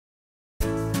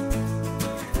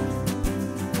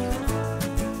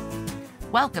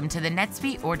Welcome to the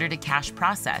NetSuite order-to-cash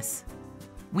process.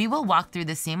 We will walk through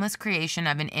the seamless creation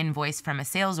of an invoice from a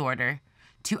sales order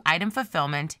to item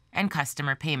fulfillment and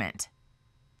customer payment.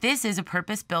 This is a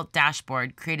purpose-built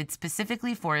dashboard created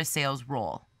specifically for a sales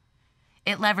role.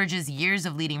 It leverages years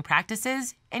of leading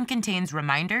practices and contains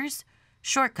reminders,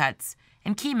 shortcuts,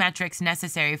 and key metrics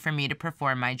necessary for me to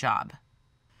perform my job.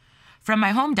 From my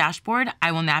home dashboard,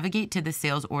 I will navigate to the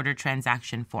sales order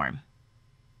transaction form.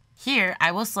 Here,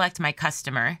 I will select my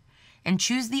customer and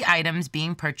choose the items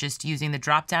being purchased using the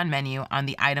drop-down menu on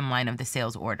the item line of the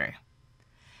sales order.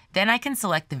 Then I can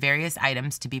select the various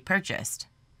items to be purchased.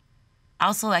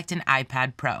 I'll select an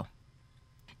iPad Pro.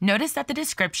 Notice that the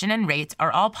description and rates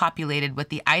are all populated with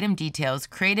the item details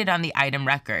created on the item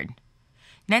record.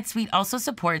 NetSuite also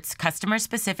supports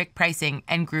customer-specific pricing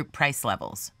and group price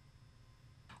levels.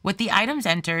 With the items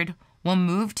entered, we'll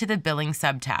move to the Billing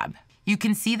subtab. You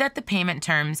can see that the payment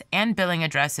terms and billing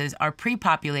addresses are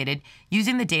pre-populated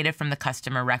using the data from the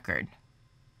customer record.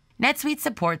 NetSuite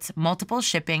supports multiple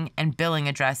shipping and billing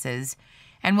addresses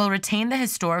and will retain the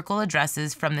historical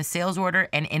addresses from the sales order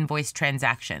and invoice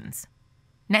transactions.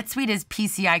 NetSuite is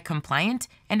PCI compliant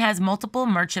and has multiple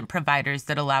merchant providers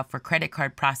that allow for credit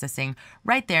card processing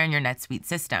right there in your NetSuite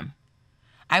system.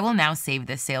 I will now save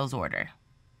this sales order.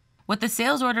 With the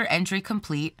sales order entry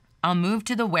complete, I'll move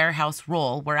to the warehouse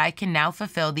role where I can now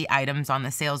fulfill the items on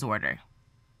the sales order.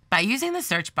 By using the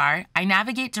search bar, I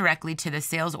navigate directly to the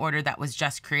sales order that was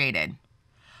just created.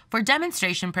 For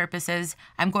demonstration purposes,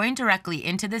 I'm going directly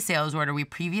into the sales order we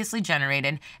previously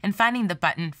generated and finding the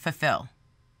button Fulfill.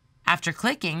 After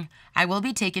clicking, I will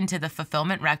be taken to the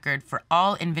fulfillment record for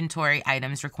all inventory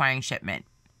items requiring shipment.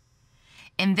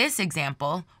 In this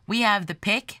example, we have the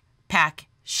pick, pack,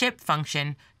 ship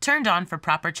function turned on for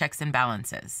proper checks and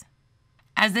balances.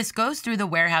 As this goes through the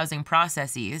warehousing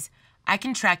processes, I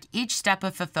can track each step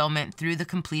of fulfillment through the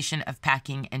completion of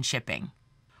packing and shipping.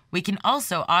 We can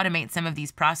also automate some of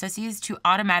these processes to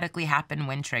automatically happen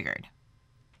when triggered.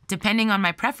 Depending on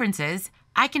my preferences,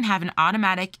 I can have an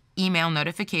automatic email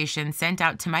notification sent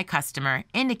out to my customer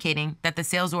indicating that the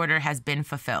sales order has been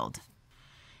fulfilled.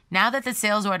 Now that the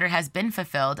sales order has been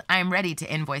fulfilled, I am ready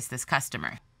to invoice this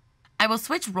customer. I will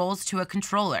switch roles to a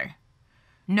controller.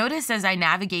 Notice as I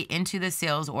navigate into the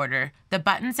sales order, the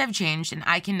buttons have changed and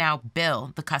I can now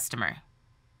bill the customer.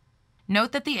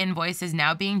 Note that the invoice is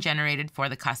now being generated for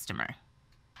the customer.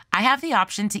 I have the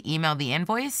option to email the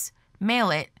invoice,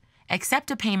 mail it, accept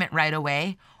a payment right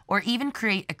away, or even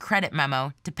create a credit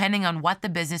memo depending on what the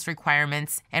business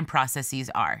requirements and processes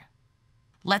are.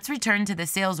 Let's return to the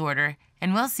sales order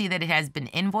and we'll see that it has been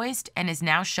invoiced and is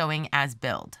now showing as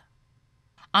billed.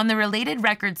 On the Related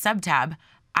Records subtab,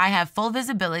 I have full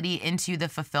visibility into the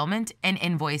fulfillment and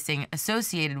invoicing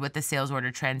associated with the sales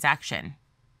order transaction.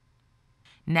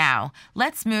 Now,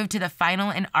 let's move to the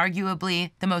final and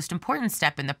arguably the most important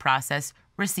step in the process,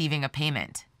 receiving a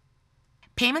payment.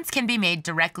 Payments can be made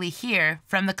directly here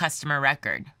from the customer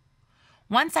record.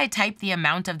 Once I type the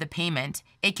amount of the payment,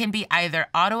 it can be either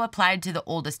auto-applied to the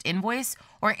oldest invoice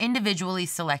or individually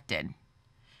selected.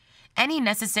 Any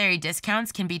necessary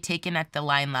discounts can be taken at the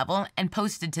line level and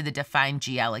posted to the defined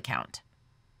GL account.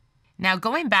 Now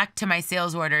going back to my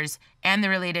sales orders and the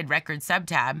Related Records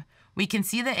subtab, we can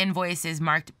see the invoice is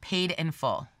marked Paid in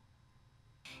Full.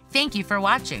 Thank you for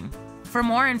watching. For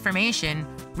more information,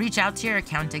 reach out to your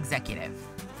account executive.